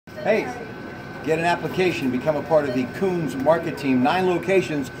Hey, get an application, become a part of the Coons Market team. 9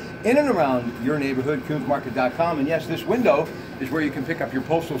 locations in and around your neighborhood, coonsmarket.com. And yes, this window is where you can pick up your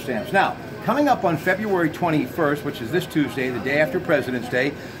postal stamps. Now, coming up on February 21st, which is this Tuesday, the day after President's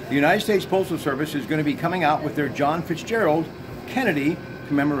Day, the United States Postal Service is going to be coming out with their John Fitzgerald Kennedy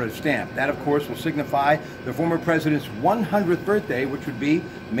commemorative stamp. That, of course, will signify the former president's 100th birthday, which would be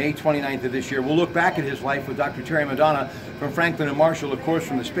May 29th of this year. We'll look back at his life with Dr. Terry Madonna from Franklin and Marshall, of course,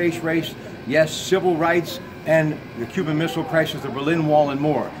 from the space race, yes, civil rights, and the Cuban Missile Crisis, the Berlin Wall, and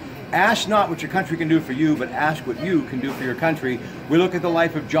more. Ask not what your country can do for you, but ask what you can do for your country. We look at the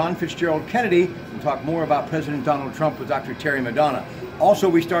life of John Fitzgerald Kennedy and talk more about President Donald Trump with Dr. Terry Madonna. Also,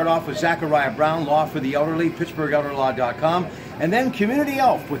 we start off with Zachariah Brown, Law for the Elderly, PittsburghElderLaw.com, and then Community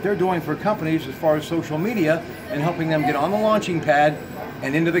Elf, what they're doing for companies as far as social media and helping them get on the launching pad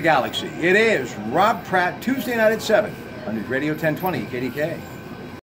and into the galaxy. It is Rob Pratte, Tuesday night at 7 on News Radio 1020 KDK.